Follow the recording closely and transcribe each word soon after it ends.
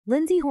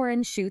Lindsey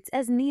Horan shoots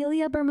as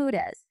Noelia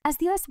Bermúdez. As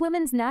the U.S.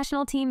 women's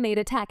national team made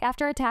attack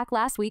after attack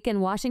last week in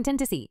Washington,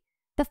 D.C.,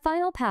 the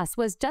final pass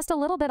was just a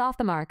little bit off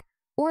the mark,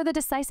 or the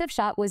decisive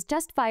shot was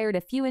just fired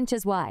a few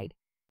inches wide.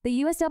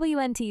 The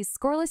USWNT's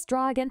scoreless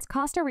draw against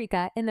Costa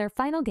Rica in their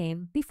final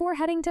game before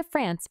heading to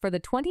France for the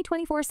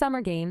 2024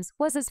 Summer Games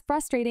was as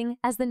frustrating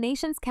as the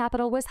nation's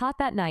capital was hot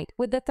that night,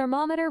 with the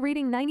thermometer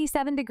reading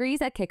 97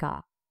 degrees at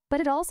kickoff. But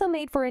it also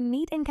made for a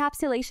neat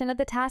encapsulation of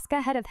the task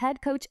ahead of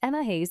head coach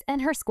Emma Hayes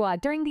and her squad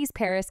during these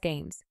Paris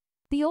Games.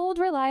 The old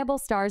reliable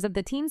stars of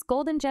the team's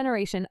golden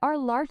generation are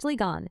largely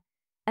gone,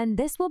 and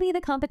this will be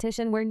the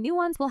competition where new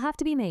ones will have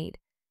to be made,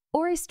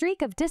 or a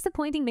streak of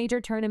disappointing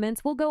major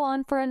tournaments will go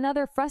on for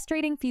another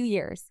frustrating few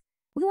years.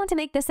 We want to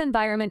make this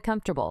environment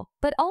comfortable,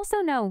 but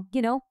also know,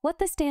 what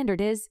the standard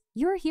is.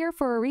 You're here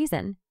for a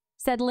reason,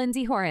 said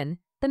Lindsey Horan,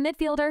 the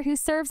midfielder who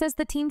serves as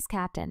the team's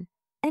captain.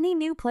 Any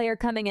new player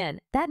coming in,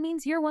 that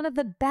means you're one of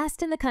the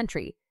best in the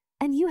country,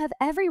 and you have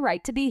every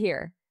right to be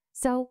here.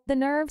 So, the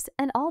nerves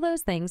and all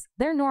those things,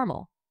 they're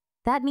normal.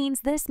 That means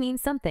this means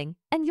something,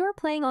 and you're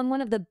playing on one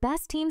of the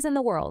best teams in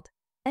the world.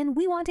 And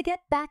we want to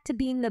get back to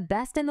being the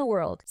best in the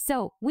world,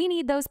 so we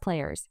need those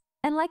players.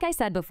 And like I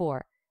said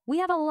before, we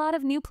have a lot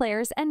of new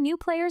players and new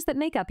players that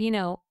make up,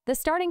 the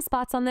starting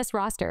spots on this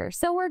roster,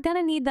 so we're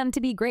gonna need them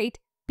to be great,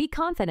 be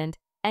confident,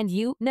 and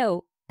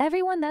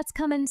everyone that's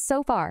come in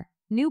so far,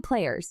 new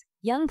players,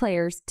 young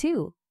players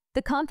too.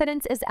 The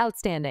confidence is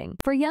outstanding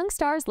for young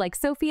stars like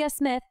Sophia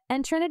Smith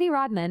and Trinity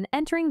Rodman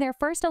entering their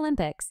first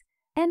Olympics,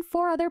 and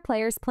 4 other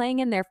players playing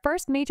in their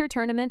first major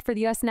tournament for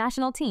the U.S.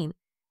 national team.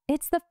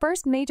 It's the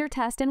first major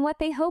test in what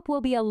they hope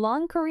will be a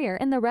long career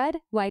in the red,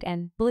 white,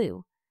 and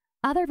blue.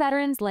 Other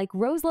veterans like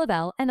Rose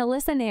Lavelle and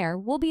Alyssa Nair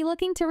will be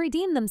looking to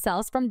redeem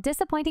themselves from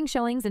disappointing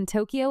showings in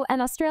Tokyo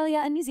and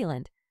Australia and New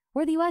Zealand,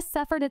 where the U.S.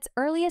 suffered its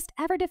earliest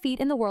ever defeat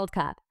in the World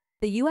Cup.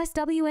 The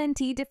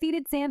USWNT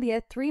defeated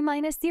Zambia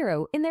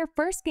 3-0 in their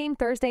first game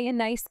Thursday in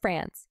Nice,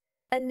 France.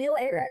 A new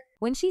era.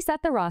 When she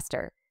set the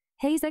roster,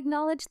 Hayes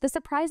acknowledged the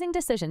surprising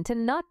decision to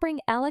not bring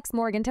Alex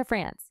Morgan to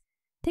France,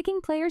 picking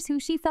players who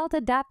she felt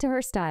adapt to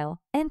her style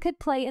and could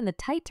play in the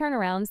tight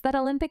turnarounds that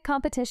Olympic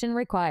competition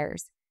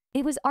requires.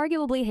 It was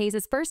arguably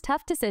Hayes' first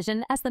tough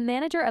decision as the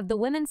manager of the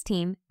women's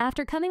team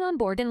after coming on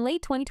board in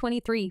late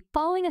 2023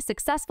 following a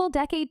successful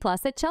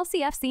decade-plus at Chelsea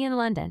FC in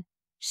London.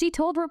 She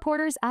told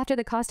reporters after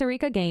the Costa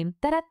Rica game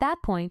that at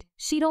that point,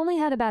 she'd only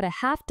had about a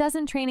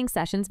half-dozen training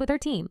sessions with her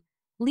team,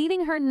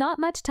 leaving her not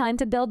much time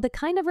to build the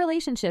kind of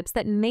relationships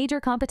that major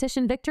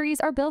competition victories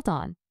are built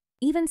on.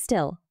 Even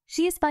still,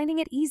 she is finding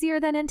it easier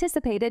than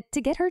anticipated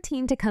to get her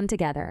team to come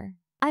together.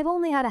 I've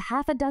only had a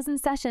half a dozen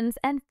sessions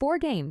and 4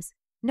 games.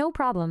 No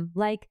problem,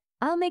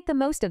 I'll make the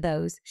most of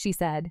those, she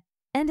said.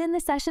 And in the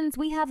sessions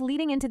we have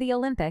leading into the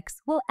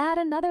Olympics, we'll add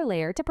another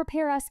layer to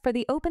prepare us for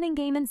the opening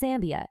game in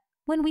Zambia,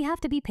 when we have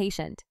to be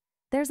patient.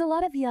 There's a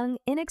lot of young,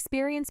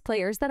 inexperienced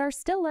players that are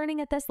still learning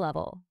at this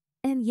level.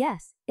 And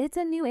yes, it's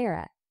a new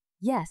era.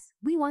 Yes,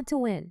 we want to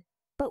win.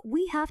 But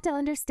we have to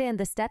understand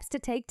the steps to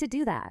take to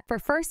do that. For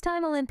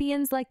first-time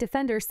Olympians like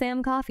defender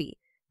Sam Coffey,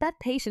 that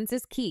patience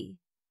is key.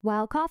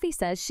 While Coffey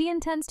says she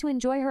intends to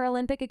enjoy her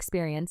Olympic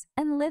experience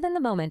and live in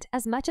the moment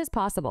as much as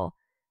possible,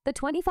 the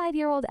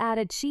 25-year-old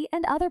added she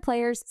and other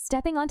players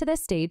stepping onto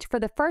this stage for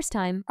the first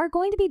time are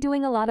going to be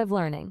doing a lot of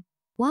learning.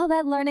 While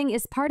that learning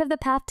is part of the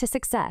path to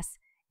success,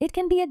 it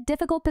can be a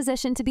difficult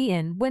position to be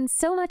in when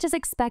so much is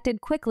expected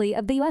quickly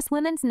of the U.S.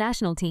 women's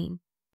national team.